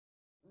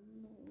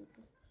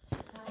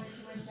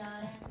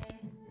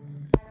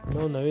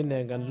Nonoi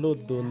nè kan lut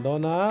tun đó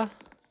na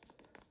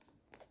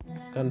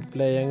kan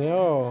play yang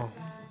yo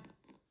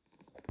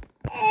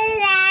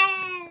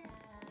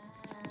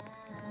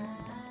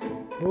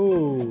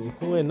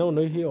không ai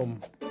nonoi hi om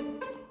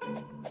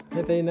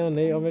hết tay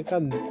nonoi om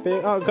kan pe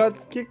kan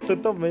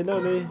kick top mấy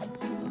nonoi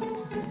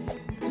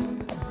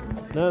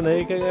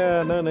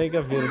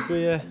cái việc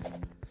kia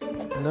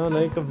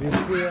nonoi cái việc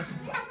kia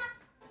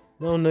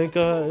nonoi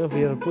cái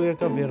việc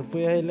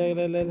kia hay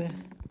le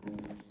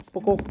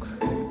pokok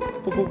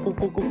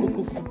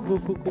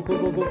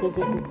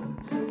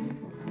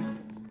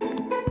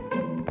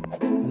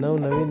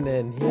nonoi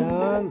nè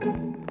hiền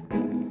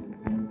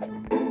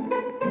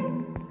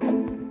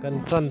kan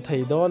trần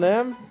thầy đó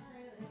ném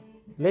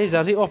lấy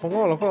ra đi off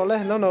ngô là có lấy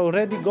nó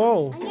ready go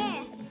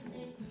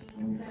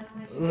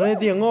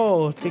ready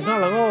ngô tiếng ha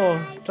là ngô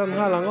trần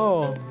ha là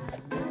ngô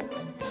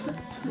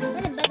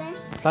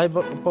sai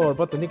power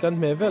bắt tụi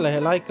kan mẹ về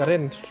lại lại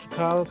current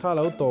khá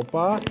là auto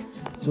pa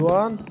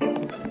chuan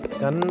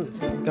kan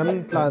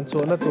plan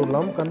chuan na tur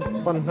lam kan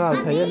pan ha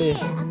thei ani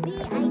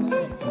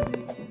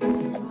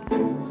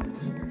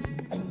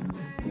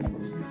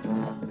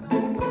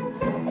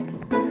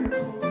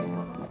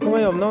không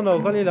ai nó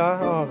có đi lá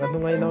cái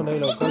không ai nó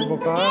đâu con bò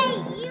cá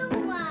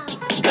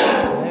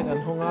cái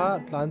không á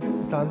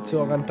tàn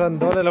chùa cái trần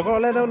đó này là có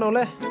lên đâu nào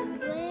lên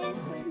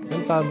cái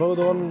tàn bao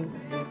đôn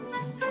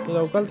cái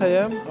đầu con thầy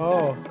em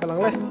cái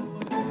lăng lên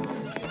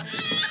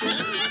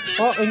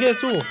anh nghe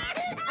chú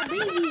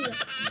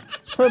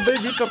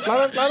baby cặp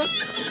lá đó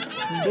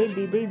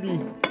baby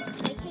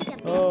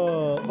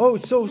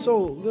so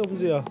cái ông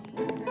gì à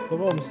có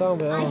bom sao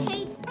vậy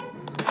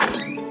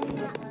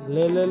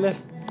le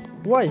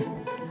Why?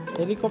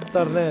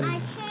 Helicopter nen.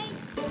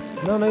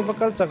 Nonoi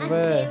bakal chak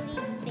ve.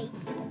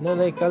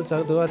 Nonoi kal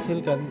chak dua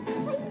thil kan.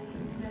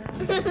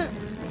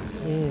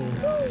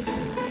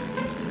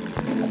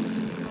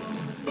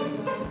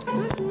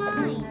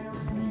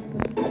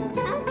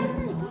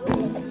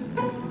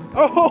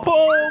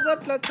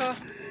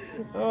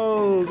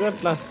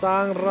 Rất là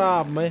sang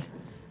rạp mày.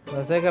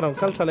 Là xe cái đồng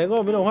kal chale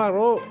ngo mi đồng hak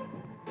ro.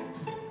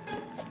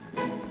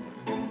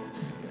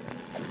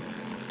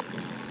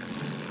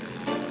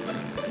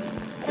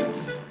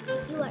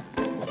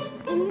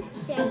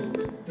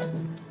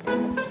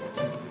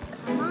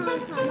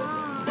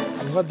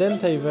 Và đến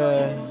thầy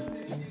về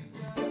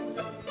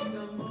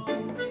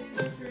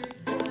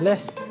le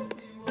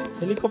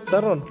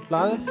helicopter rồi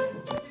lá đấy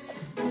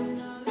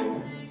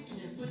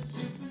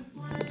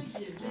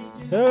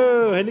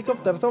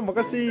helicopter xong một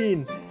cái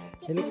xin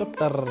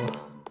helicopter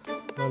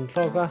còn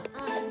sao cả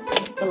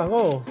cái lăng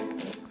ô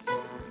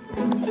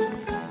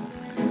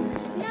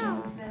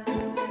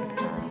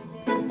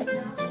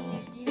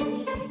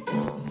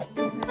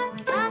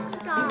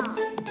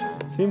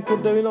phim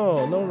cút đây no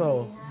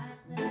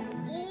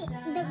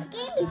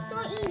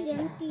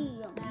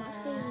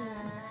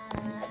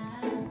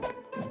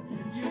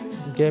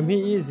game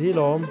hi easy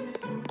lom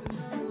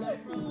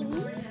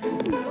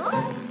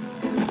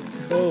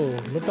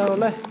lúc nào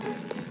lên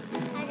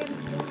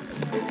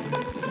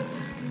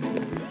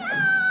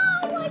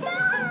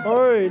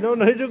ôi nó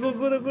nấy cho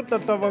cô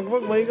đặt bằng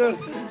vác mấy cơ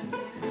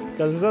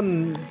cần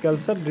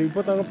sân rì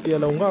bắt tao bìa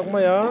lồng vác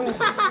mày á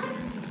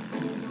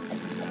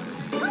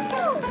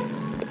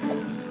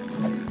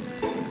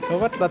nó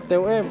bắt đặt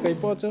téo em cái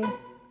po chứ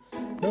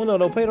nó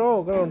đâu phải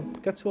rồi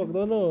cái chuột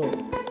đó nó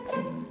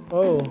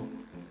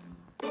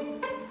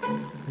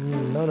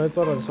nó nói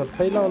có rồi sọt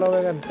thấy lâu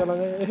gần cái là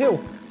nghe hiểu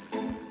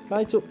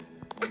lại chụp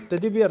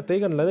teddy bear thấy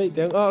gần là đây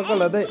tiếng cái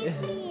là đây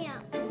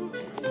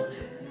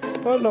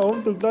nó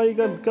ôm từ đây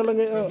gần cái là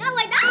nghe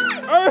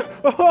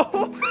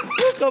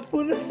cặp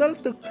phun sẵn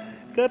từ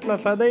kết là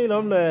đây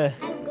lắm nè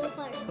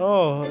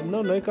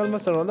nó nói calma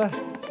sao đó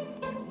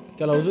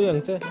cái lâu dưới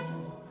chẳng chứ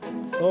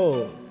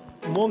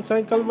muông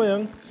trái calma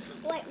chẳng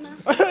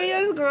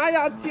ngài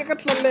à chia cắt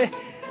lần này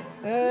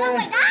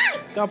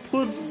cặp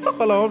phun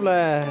sắc là lắm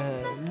nè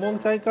muông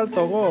trái cal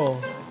tổ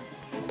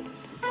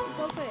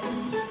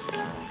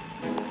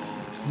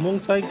muông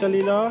trái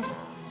cali đó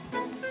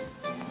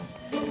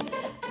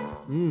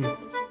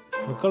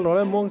cal đó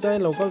là muông trái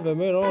lâu cal về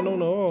mấy đó nó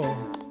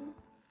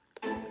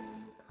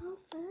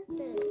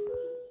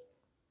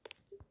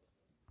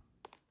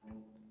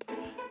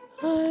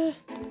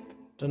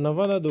nó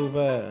vẫn là đủ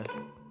về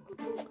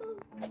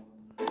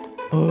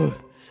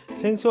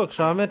thiên suộc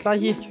sao mẹ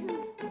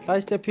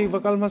lại step phi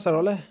vào calma sao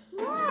rồi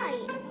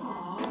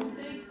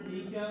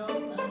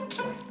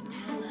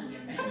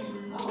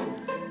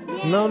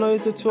nó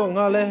cho chuông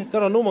ha le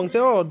cái đó nu mong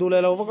chéo đủ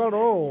lại lâu vào cái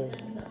đó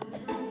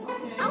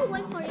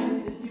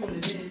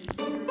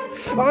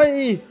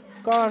ai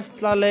có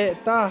là lệ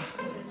ta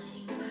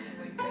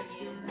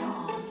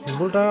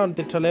bút ra ăn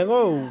thịt chale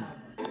ngô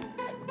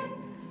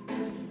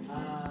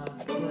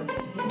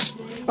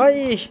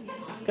ai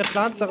cắt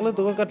lát chắc là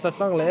tụi cắt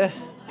lát lăng lệ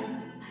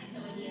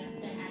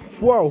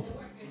wow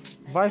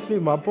vai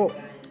phim mà bộ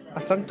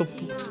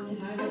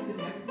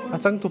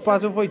achang tu pa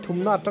cho voi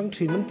thum na achang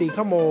thin man ti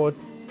kha mo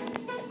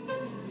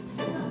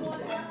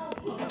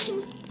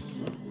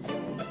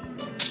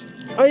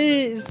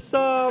ai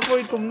sa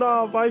voi tụm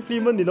na vai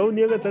phim mình đi lâu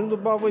nia cái trắng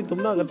tụm ba voi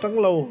tụm na cái trắng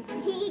lâu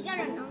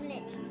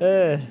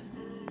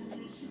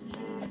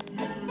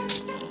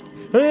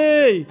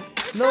hey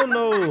no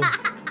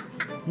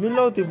mình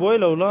lâu thì bôi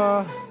lâu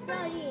la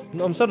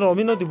ông sát rồi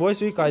mình lâu thì bôi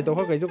suy cài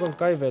tao cái chỗ con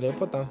cài về đấy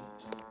phát tăng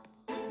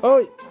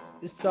ôi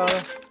sa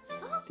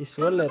thì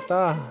xuống lệ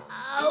ta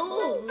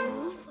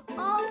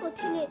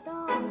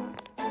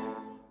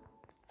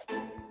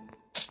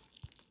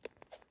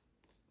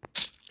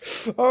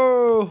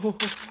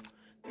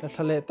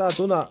thật lệ ta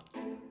tú nè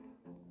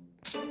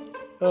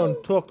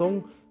thuốc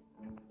tông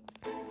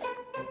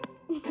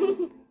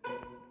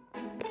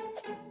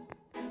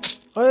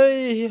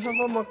ơi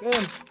hava mặc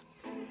em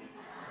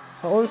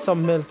ôn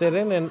sầm mel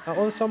tereng nen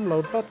ôn sầm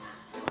lâu tắt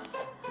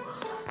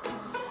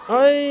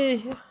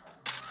ơi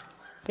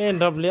hên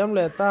đập liếm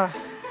lệ ta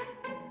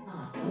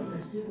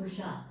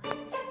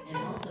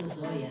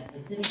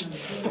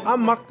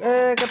mặc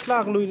cắt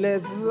lạc lùi lệ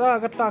ra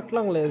cắt lạc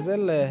lăng lệ dễ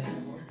lệ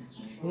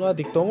là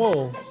địch tông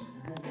ô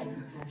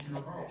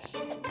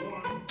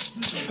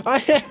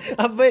ai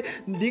vậy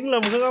đinh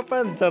làm cái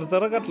apa char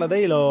char cắt là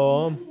đây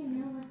lo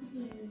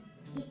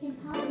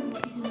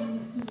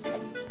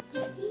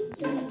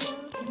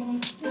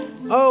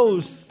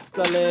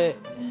sale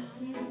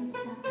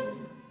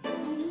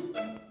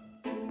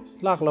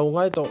lạc lâu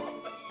ngay tổ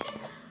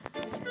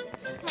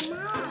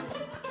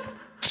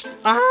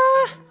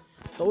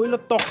tôi là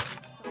tổ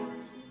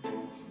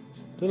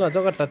tôi là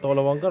cho cái tổ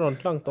là bằng cái ròn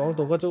lăng tổ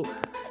tôi có chú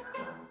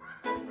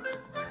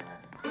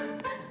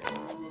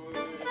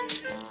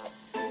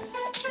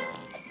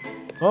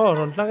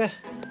ròn lăng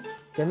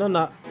cái nó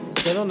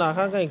nà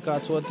khác cái cả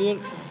chuột tiết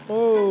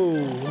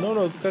nó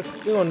rồi cái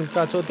còn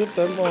cả chuột tiết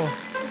tới mà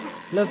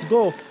let's go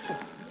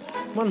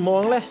man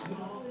mong lên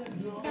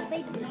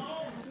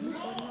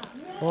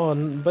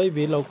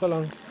baby lâu cái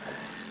lăng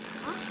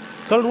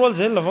cái ruột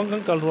dễ là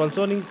vắng cái ruột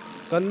cho nên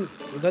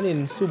cái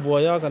nhìn su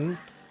bùa ya cái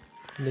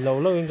nhìn lâu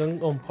lâu cái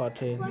ôm phát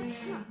trên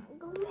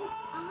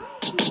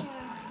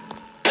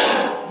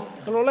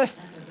cái lỗ lên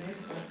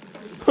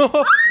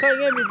cái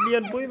nghe mịt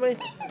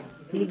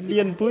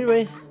liền bụi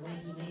mày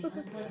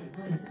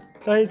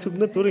cái chụp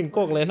nó túi đỉnh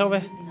cọc lên đâu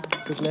vậy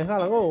chụp lên khá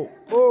là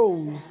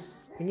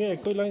nghe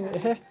coi lại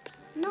hết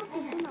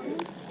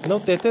nấu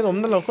tết tết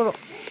ốm nó lâu có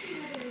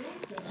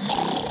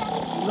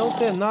nấu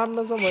tết nát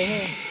nó sao mày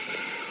hết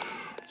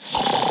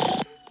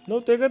nấu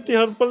tết cái tiệt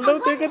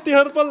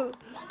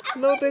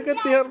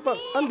pal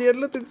ăn liền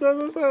nó thực sao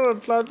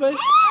làm vậy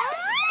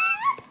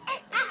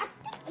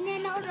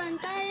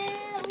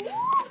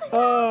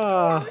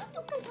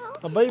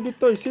baby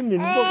tôi xin mình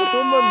có cái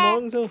tôm món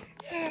món sao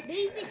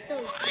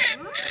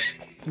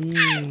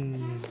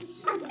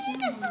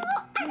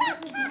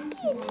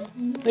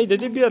đây để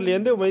đi biển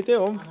liền được mấy thế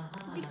không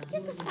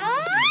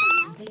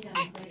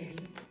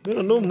biết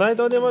là nôm này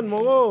tao đi ăn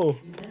món ô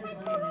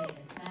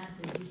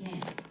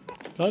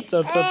lát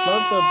chật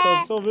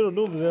so biết là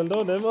nôm gì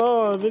đó đấy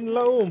mà biết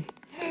lâu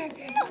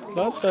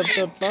lát chật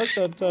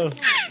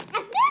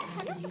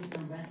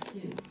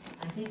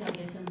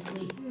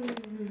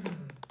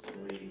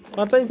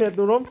tay phết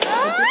tụi nó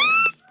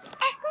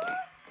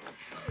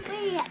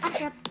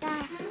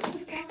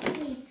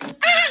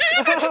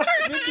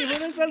biết gì mới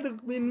nói sao được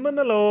mình mất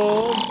nó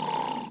lồ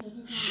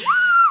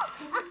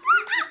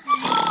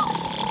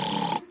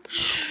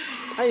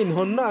ai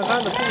hồn na khá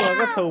là cũng là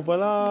cái sầu bà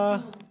la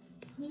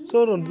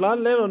số rồn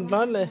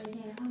lán lệ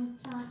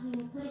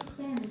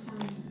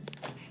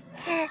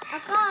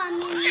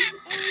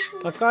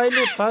cái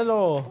lút thái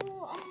lồ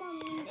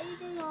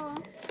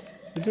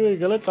cái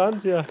cái lát tán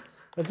chưa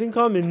chính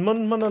khó mình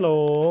mất nó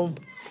lồ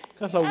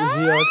các lầu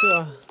gì chứ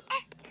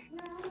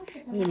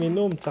นี่มี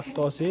นุ่มจัก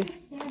ตัวสิ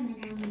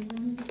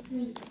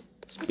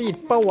speed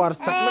power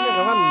จักมันเนี่ย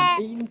กัน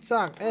อิน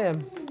จัก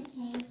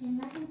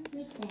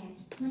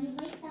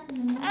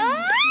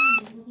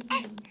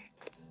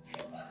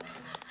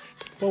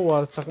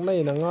power จักไหน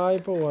นะง่าย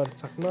power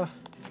จักนะ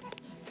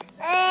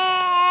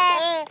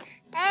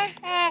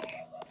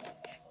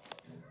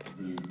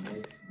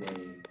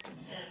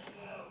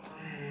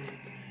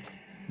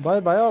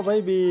bye oh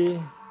baby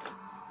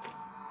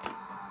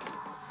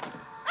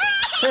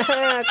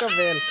ก็เว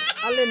ล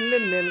เ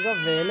ล่นก็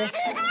เวลเลย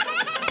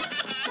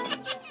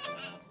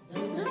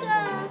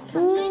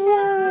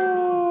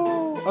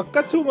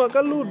ก็ชุ่ม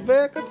ก็ลูดเว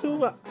ก็ชุ่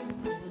ม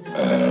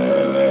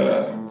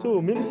ชุ่ม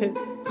มิ้นเห็น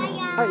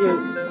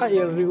ไอ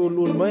ริว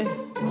ลูนไหม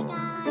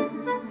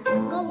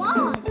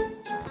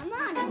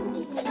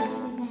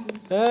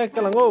ก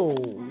ำลังโง่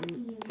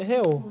เฮ้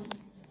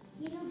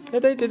ย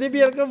แต่ที่เ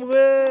บียร์ก็มื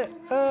อ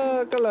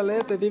ก็ละเละ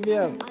แต่ที่เบีย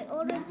ร์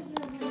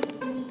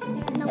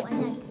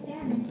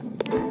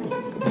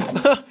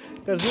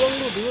กันช่วง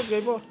ลูกดูไง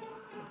บ่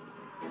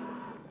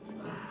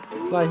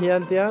ลายเฮีย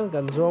นเตียงกั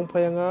นช่วงพ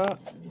ยัง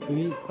ตุ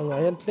ยอังไง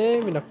ยันเล่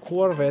มีนักครั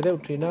วเวเดอ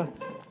ร์ทรีนะ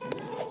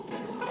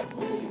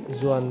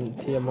ส่วนเ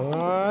ทียมไง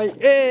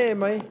ไ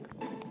หม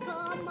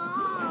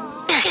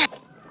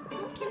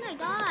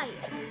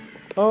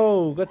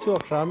ก็ชั่ว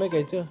คราวไม่ไกล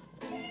เจ้า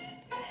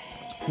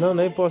น้องไห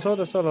นพอสอดแ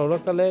ต่สอดเรา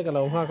ก็เล่กับเร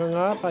าหากันล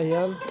ายเฮี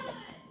ยน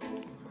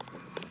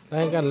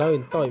Đang cần lâu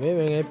in tỏi mấy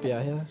mấy ngày bịa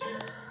ha.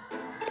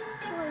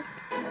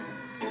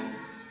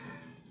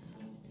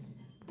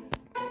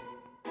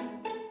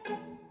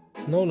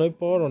 No nói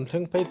po rồi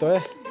thằng phải tỏi.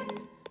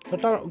 Nó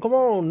ta come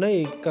on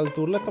này cần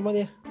tụt lại tao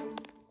đi.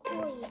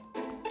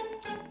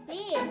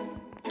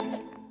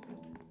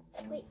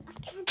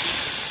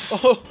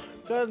 Oh,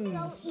 kan.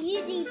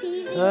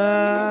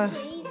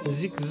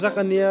 Zigzag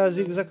ania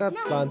zigzag at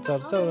plan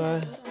char char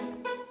ngai.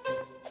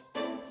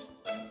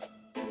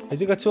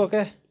 Jadi ka chuak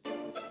ke.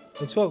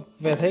 Chuak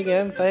về thấy cái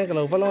em tay cái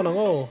lầu valo nó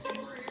ngô.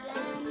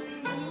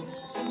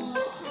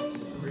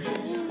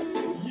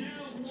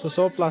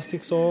 So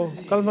plastic so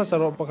kalma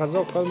saro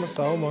pakazo kalma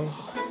sao mang.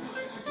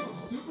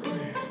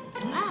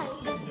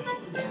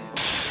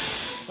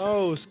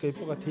 Oh, skip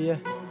ka thia.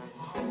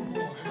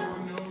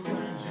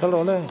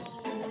 Kalo ne.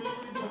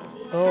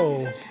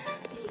 Oh.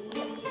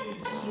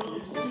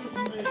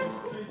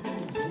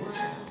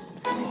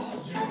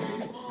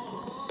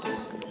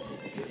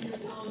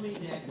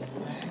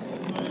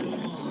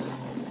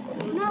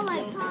 No,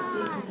 I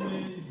can't.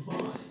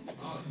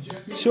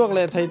 Chuak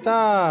le thầy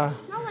ta.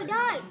 No, I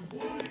don't.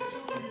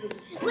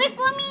 Wait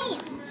for me.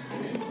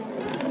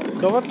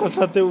 Có bắt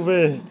là tiêu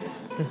về.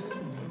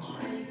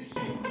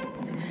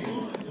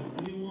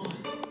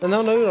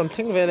 Nó nói rồi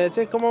thằng về này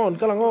chứ come on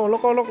cái là ngô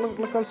lúc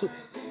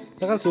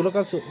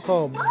su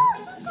có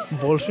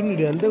ball sinh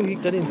liền đâu khi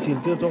cái điện chìm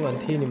tiêu trong anh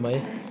thi này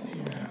mấy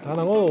đó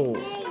là ngô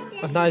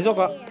này rồi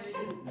cả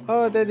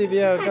teddy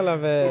bear cái là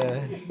về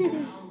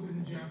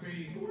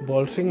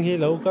ball sinh hi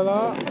lâu cái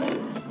đó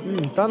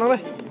ta nói đây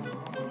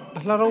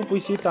là rau bùi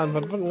xí tàn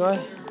vật ngay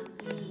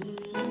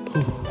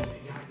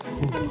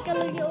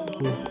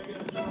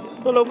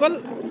lâu cái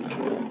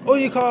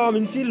ôi kha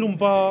mình chỉ lùm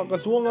pa cái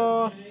xuống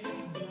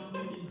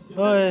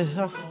ơi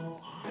ha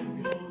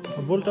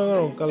bol tanga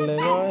rong kal le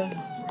ngai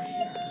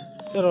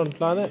cái ron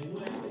tlan ấy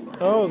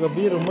cái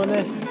bi rum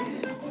này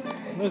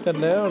mấy cái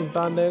lẽ ron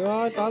tlan le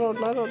ngai ta ron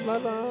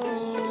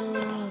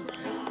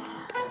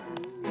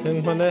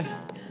nhưng mà này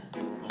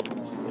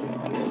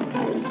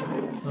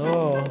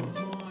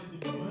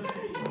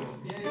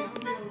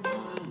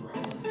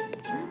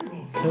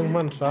nhưng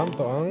mà sám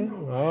toang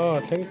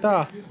thằng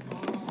ta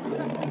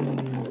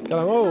cái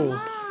là ngô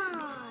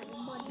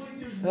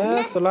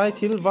slide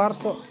thil var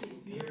so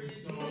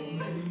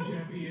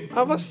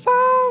apa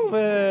sang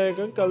về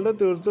cái cần nó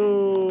từ từ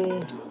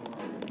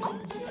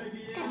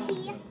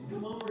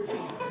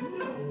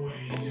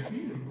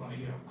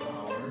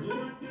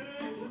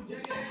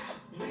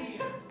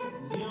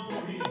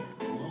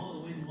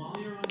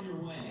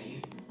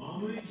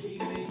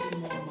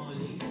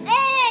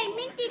Hey,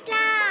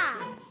 Mintitla.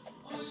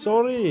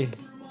 sorry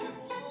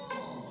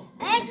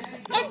Hey,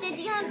 cái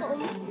gì hang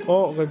cũng.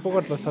 cái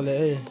pocket là thằng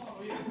lệ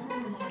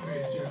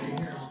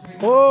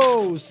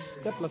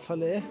cắt là thằng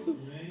lệ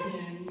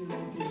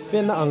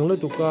phen na ang lu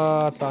tu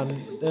ka tan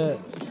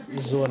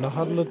zo na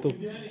har lu tu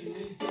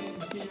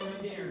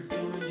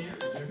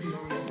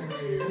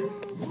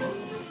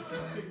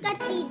Cái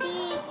gì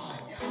đi?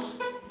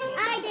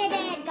 I did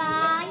it,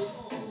 guys.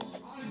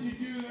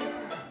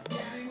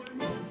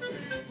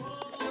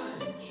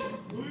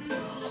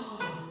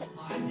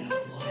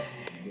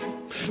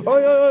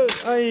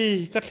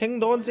 ôi cắt theng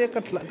don che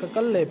cắt la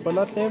ka le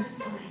pala tem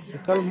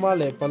kal ma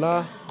le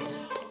pala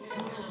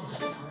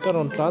ka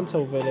ron tan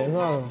chau ve le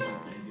nga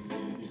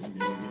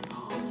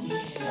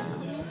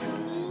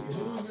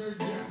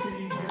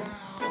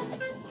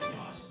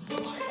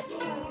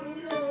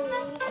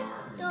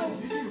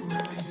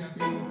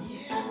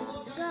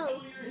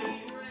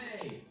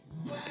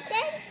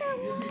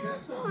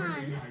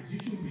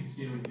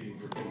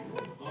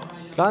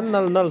tan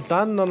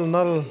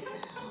nal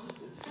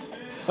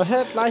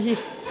ahead lahi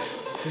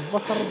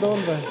bahar don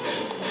ve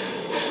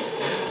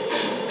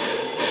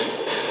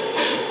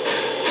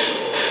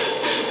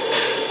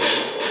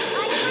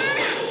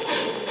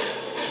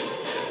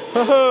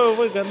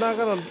với cái na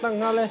cái ron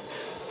tăng ha le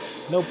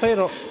đâu phê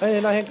rồi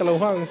ấy na hết cái lầu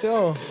hoang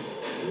xíu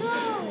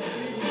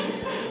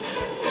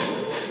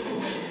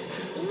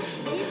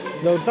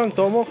đầu tăng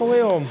tổ mốc không ấy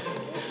ôm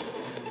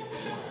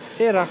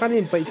ê ra khăn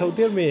nhìn bậy thầu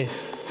tiết mì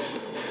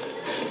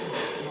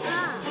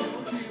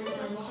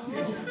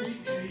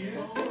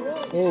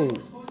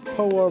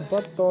power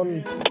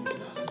button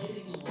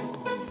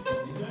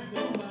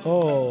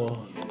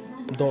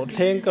độ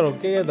thêm cái rồi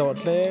kia độ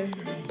thêm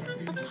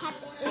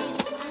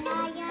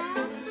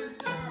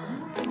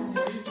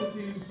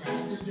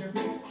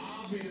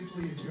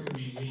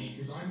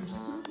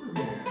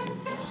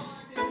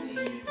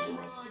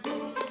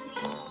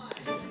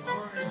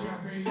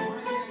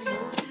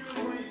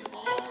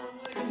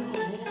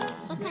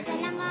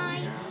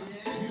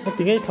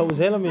tiếng ấy thầu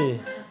dễ lắm mì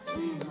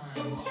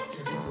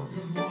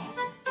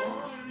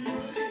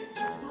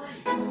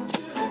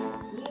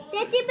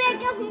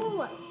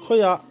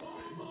khôi ạ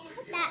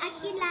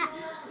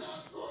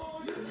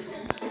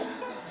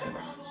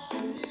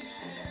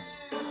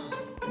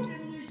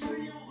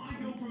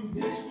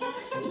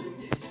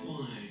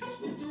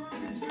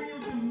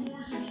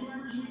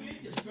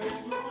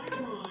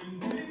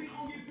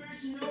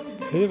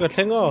이거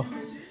탱어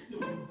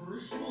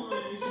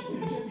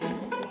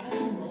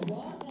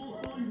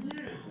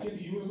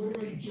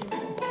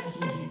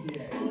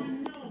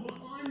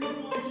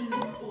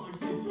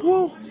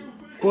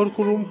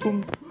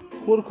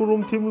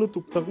kurum thim lu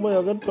tuk tak mai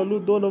agan palu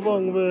don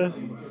awang ve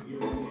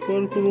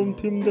kurum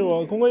thim de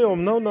wa không ai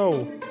om nào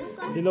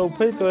thì lâu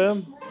phê tụi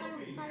em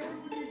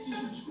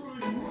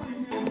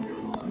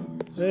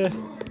ê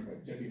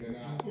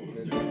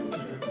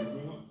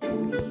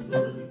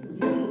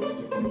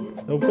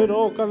lâu phê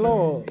đó cái lo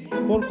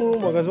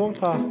kurum mà cái giống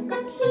thà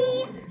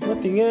nó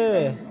tiếng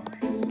nghe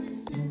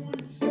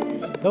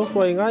đâu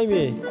xoay ngay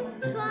mi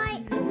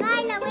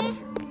ngay là quê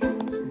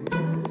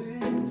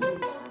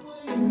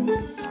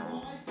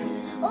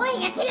ôi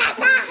cái gì là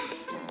ta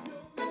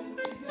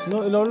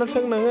nó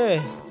thằng nào nghe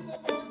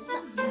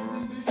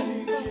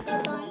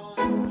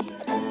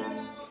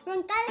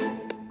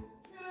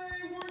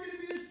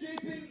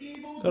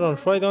cái đòn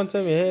xoay đón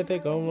chơi mày hết thế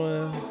cậu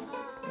mà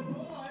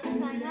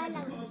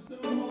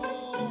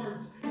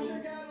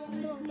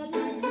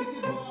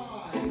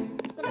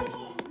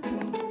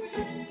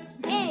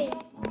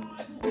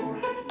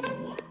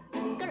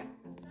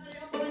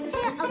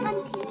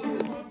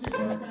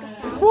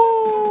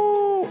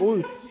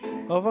ui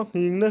vâng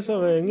hình nó sao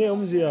về nghe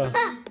ông gì à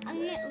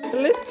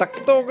lết chặt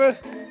to cơ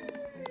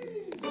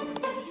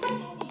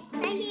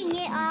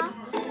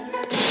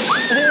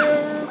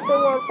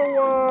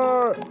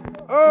power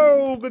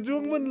cái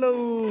chuông mình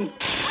lâu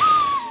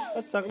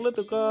chắc là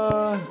tụi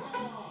ca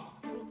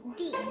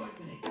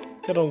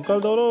cái đồng cao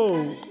đó đâu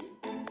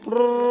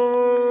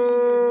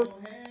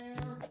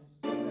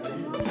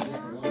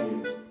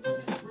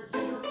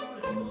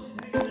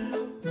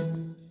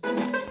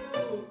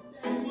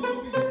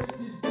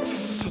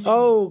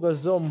cái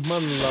zoom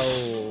man lâu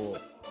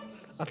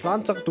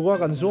Atlan chắc tụi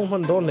cái zoom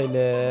man đó này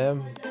nè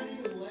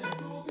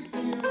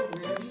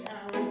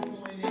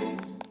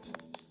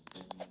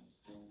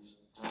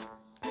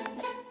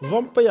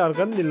vampire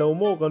kan ni lo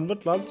mo kan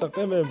vat lan chak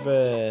em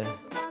ve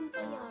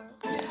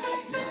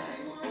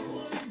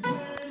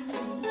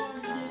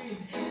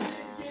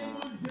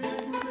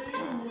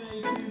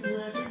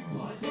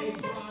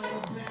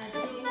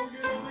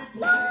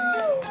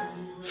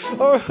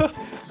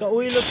ka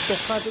ui lo to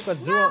kha tu ka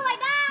zo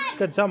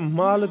ka jam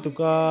ma lo tu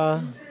ka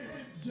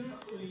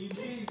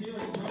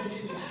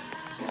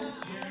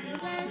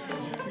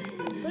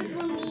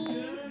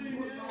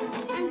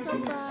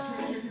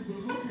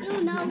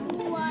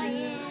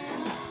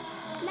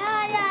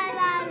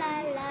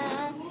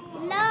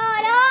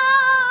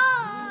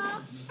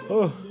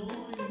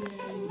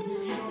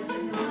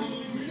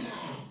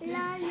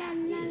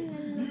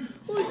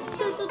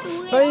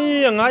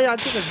hey ngay à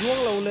chứ cái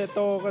zuông lâu lệ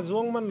to cái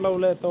zuông man lâu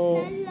lệ to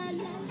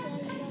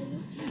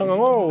thằng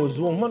ngô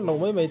zuông man lâu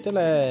mấy thế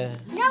này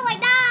no I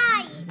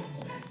die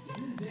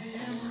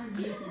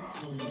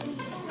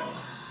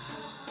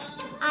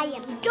I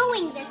am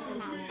doing this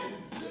now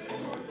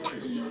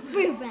that's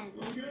revenge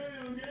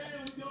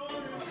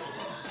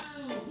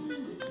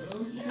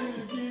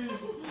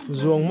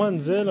zuông man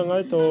dễ là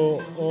ngay to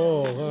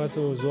cái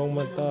tu zuông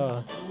man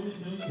ta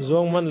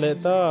zuông man lệ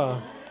ta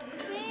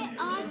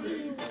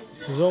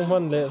Zong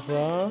man lệ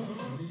ra.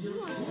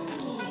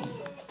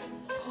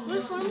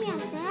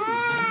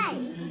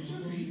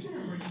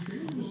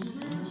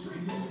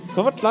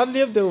 Có vắt lát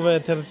liếp đều về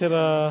thề thề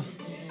ra.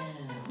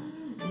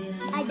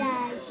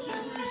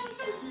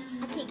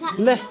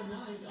 Lê,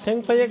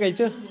 thèn phải cái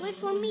chứ? Wait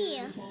for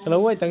me. Cái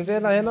lâu vậy tăng chế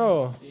này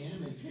nó.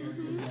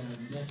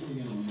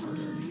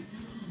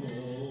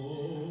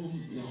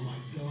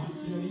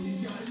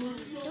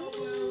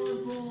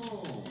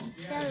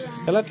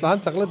 Cái lát lát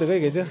chắc là từ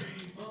cái chứ?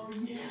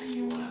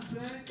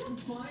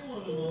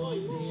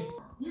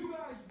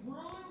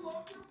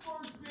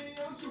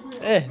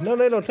 Ê, nó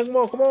đây nó thằng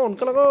mò, come on,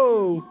 cái go.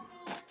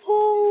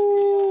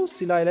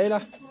 Xì lại đây là,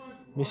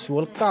 mình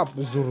xuống cặp,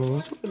 rủ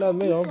là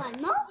mấy đó.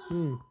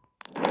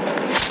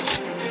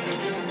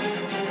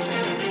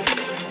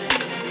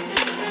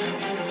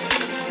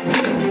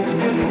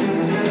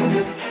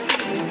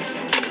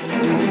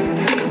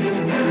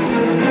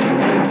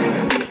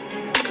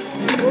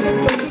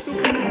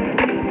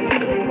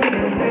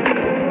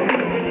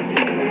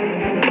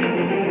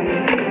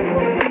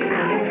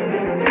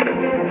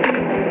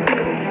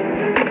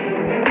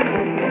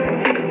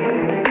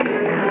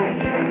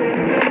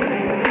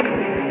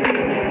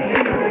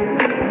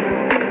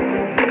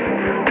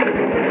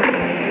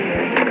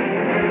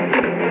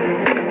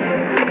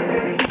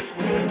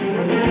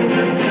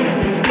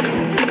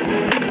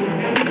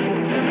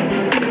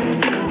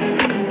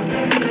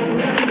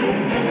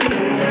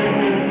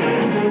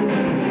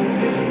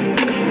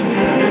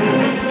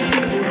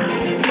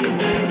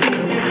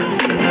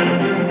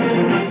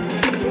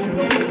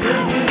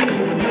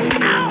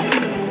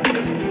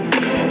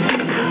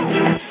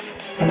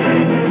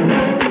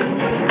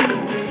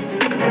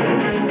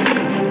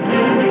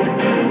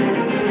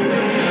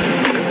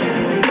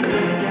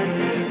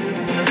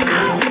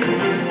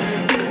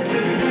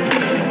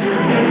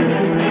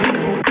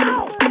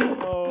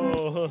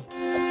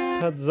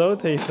 Thật dấu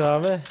thì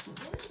sao ấy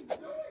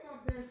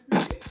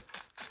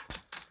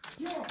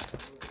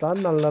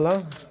tán nằm là lắm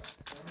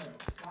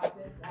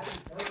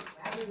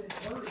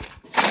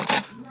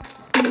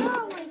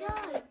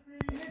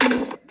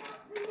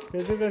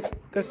cái chứ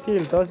cái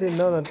kill đó xin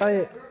nó là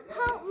tay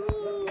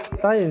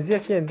tay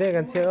giết kiện thế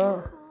กันเชียว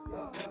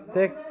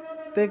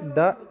take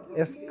the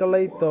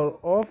escalator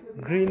of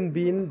green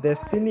bean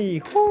destiny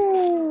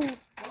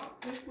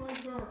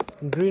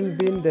green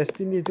bean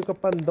destiny chứ cái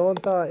pan đón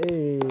ta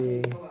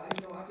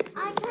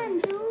I can't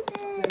do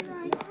this.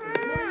 I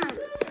can't.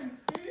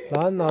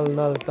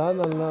 ta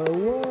nal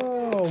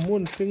wow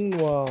mun phing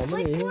nua Wait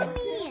mấy for me.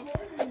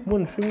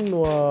 mun phing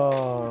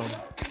nua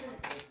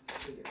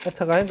chắc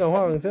cái càng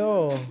hoang chứ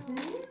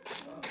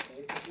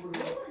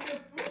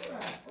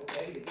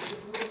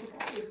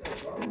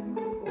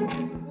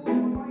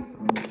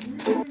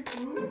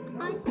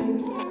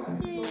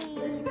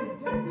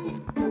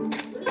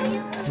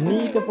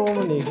ni cái bộ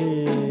này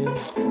thì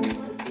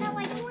No,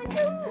 I don't want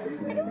to.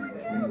 I don't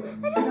want to.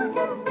 I don't want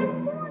to. I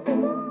don't want to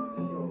go.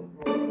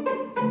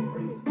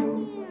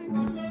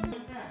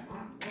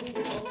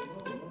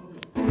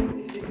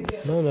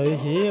 nó nói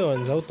hí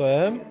còn dấu tụi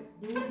em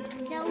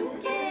Dấu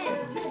chết.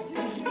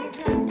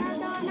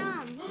 Đo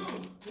năm.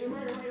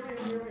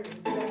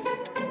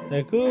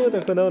 này cứ ta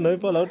cứ nói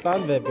bao lâu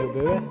tan về biểu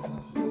biểu ấy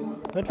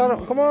nói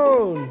tan come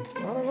on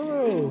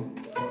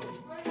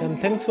em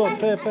thanh suốt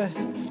phép ấy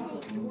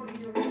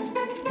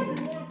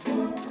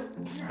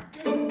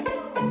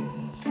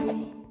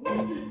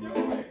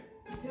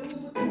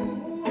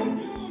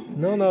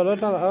nó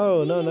rất là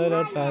nó nói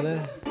rất là đấy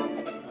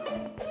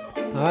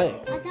hai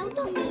Dấu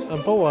to me. anh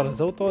bảo là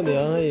dấu to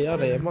nữa hay ở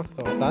đây mắc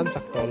tao tan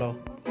chặt tao lâu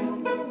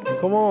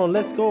come on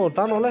let's go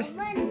tan nó lên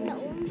Vân đậu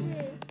gì?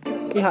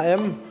 đi hạ em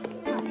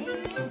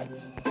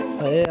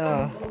ấy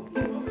à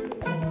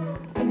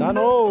tan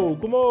ô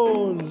come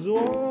on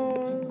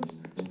xuống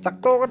chắc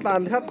to cái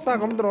đàn khác sao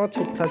không đó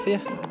chụp thật xí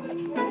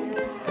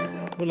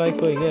tôi lại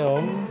cười nghe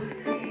không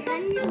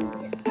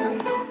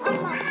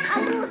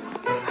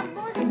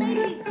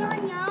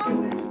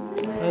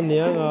anh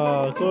nhớ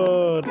à cứ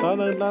tan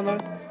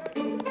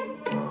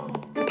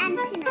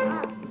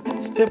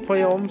step for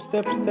your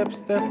step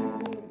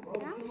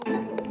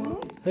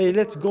hey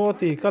let's go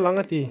ti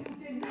kalanga ti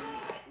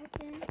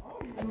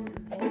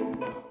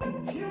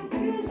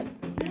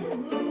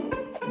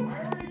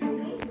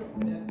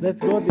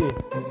let's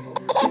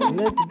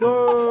go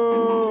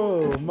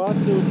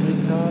Master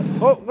Brita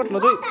oh cắt vào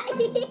đây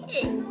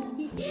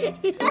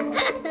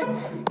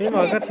cái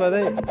mà cắt vào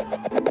đây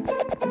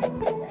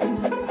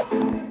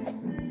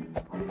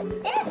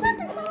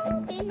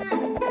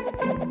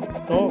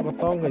có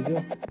tông rồi chứ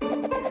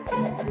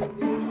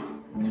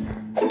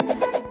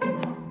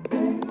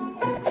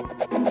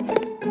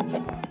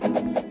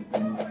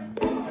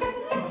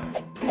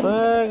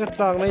cái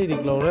tràng này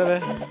địch lâu đấy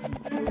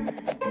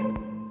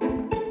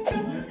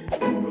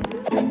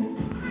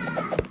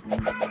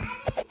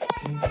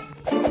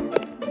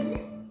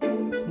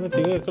nó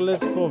tiếng cái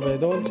let's go về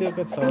đón chơi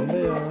cái tán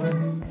đây à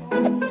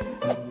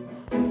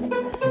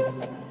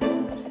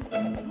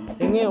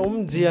anh nghe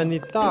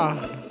Gianita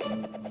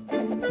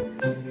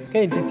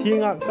cái gì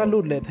thiên ạ cái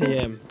lút lệ thầy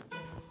em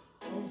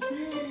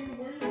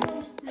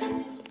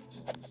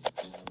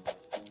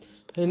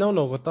hey nó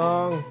nổ cái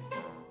tang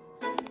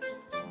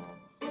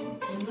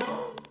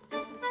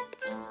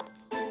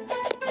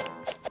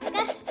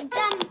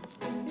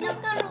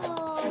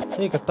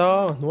hey cái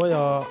tang nuôi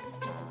à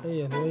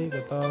hey nuôi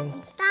cái tang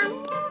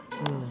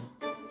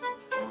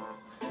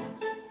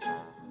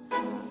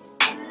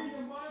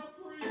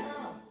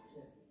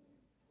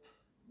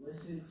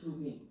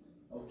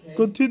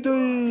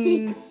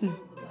continue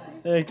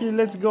hey ki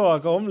let's go à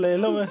có ông lệ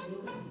lắm ấy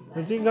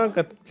mình chỉ ngang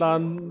cái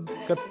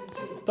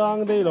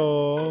tang đây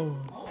rồi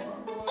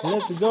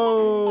let's go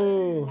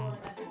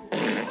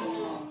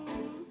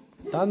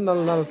tan nal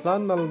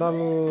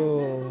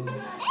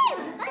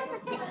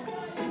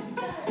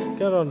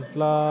cái ròn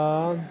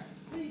plan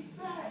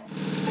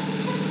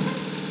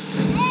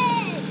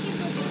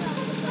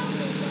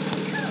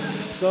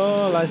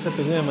so lại sẽ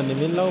từng ngày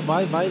mình lâu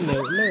bái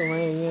nữa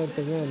mày nghe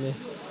từng ngày này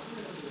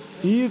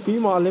ý quý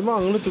mà lấy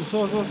mạng nó thực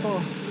so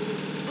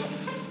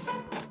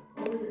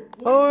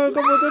ôi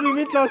có một tôi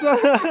limit là sao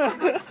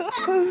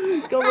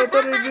có một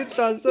tôi limit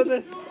là sao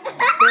đây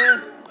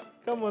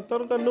có một tôi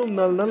có nôm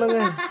nal nó là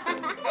nghe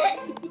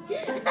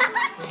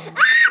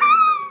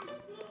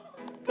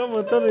có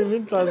một tôi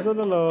limit là sao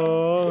đó là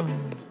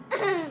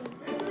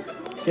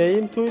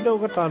cái thui đâu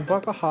có tàn phá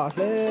có hạt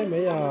đấy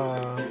mấy à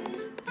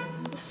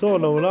số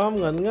lâu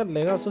lắm ngắt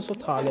lấy ra số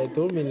thả lại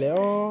tôi mình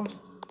léo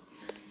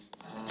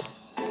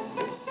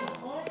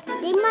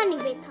đi mà đi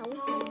về thấu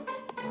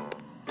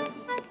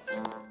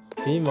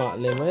tí mà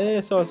lấy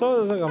mấy số sao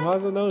cảm giác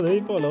sao đâu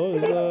thấy có lỗ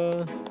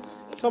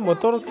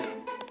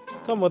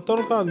có một tổ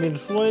cả mình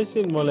xuôi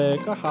xin mà lấy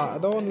cái hạ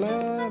đó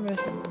lá mày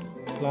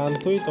làm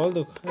thui tối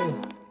được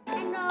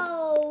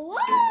hello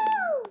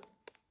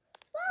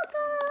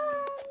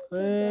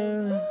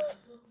welcome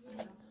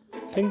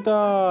Thinh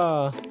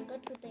ta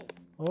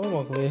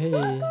mặc về hay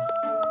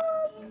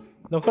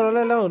nó có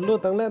lên đâu lưu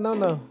tăng lên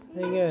nào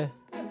hay nghe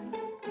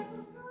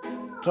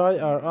try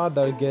our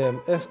other game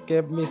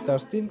escape Mr.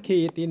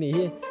 Stinky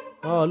tini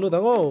lưu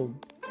tăng ô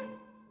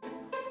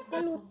có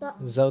luto.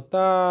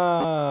 Zauta.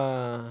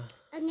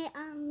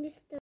 Ang Mr.